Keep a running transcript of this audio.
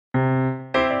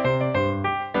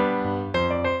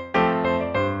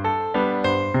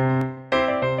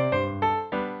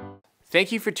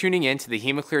Thank you for tuning in to the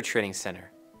HemaClear Training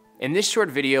Center. In this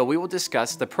short video, we will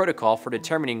discuss the protocol for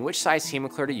determining which size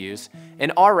HemaClear to use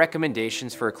and our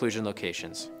recommendations for occlusion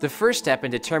locations. The first step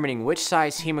in determining which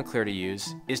size HemaClear to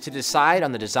use is to decide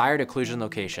on the desired occlusion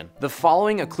location. The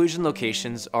following occlusion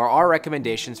locations are our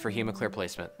recommendations for HemaClear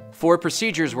placement. For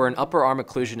procedures where an upper arm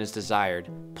occlusion is desired,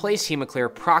 place HemaClear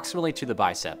proximally to the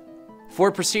bicep. For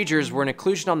procedures where an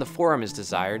occlusion on the forearm is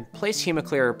desired, place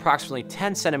HemaClear approximately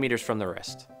 10 centimeters from the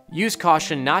wrist. Use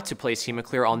caution not to place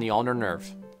HemaClear on the ulnar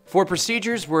nerve. For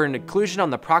procedures where an occlusion on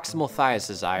the proximal thigh is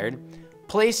desired,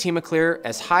 place HemaClear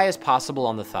as high as possible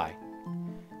on the thigh.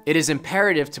 It is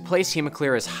imperative to place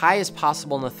HemaClear as high as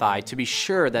possible on the thigh to be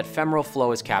sure that femoral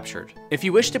flow is captured. If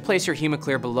you wish to place your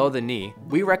HemaClear below the knee,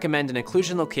 we recommend an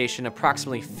occlusion location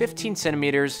approximately 15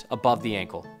 centimeters above the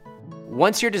ankle.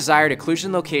 Once your desired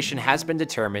occlusion location has been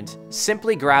determined,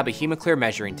 simply grab a HemaClear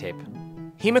measuring tape.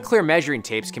 HemaClear measuring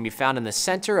tapes can be found in the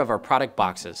center of our product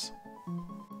boxes.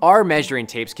 Our measuring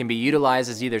tapes can be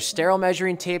utilized as either sterile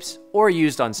measuring tapes or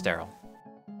used unsterile.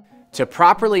 To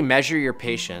properly measure your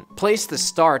patient, place the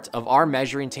start of our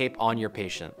measuring tape on your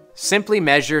patient. Simply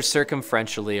measure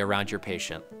circumferentially around your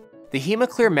patient. The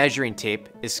HemaClear measuring tape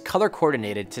is color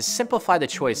coordinated to simplify the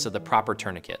choice of the proper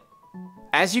tourniquet.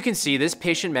 As you can see, this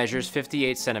patient measures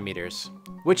 58 centimeters,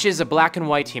 which is a black and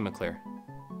white HemaClear.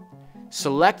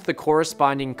 Select the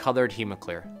corresponding colored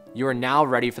HemaClear. You are now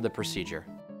ready for the procedure.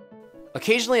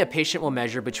 Occasionally, a patient will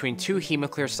measure between two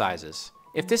HemaClear sizes.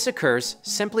 If this occurs,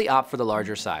 simply opt for the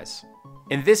larger size.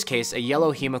 In this case, a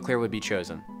yellow HemaClear would be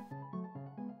chosen.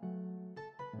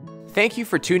 Thank you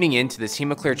for tuning in to this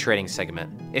HemaClear training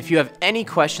segment. If you have any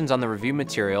questions on the review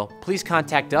material, please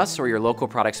contact us or your local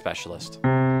product specialist.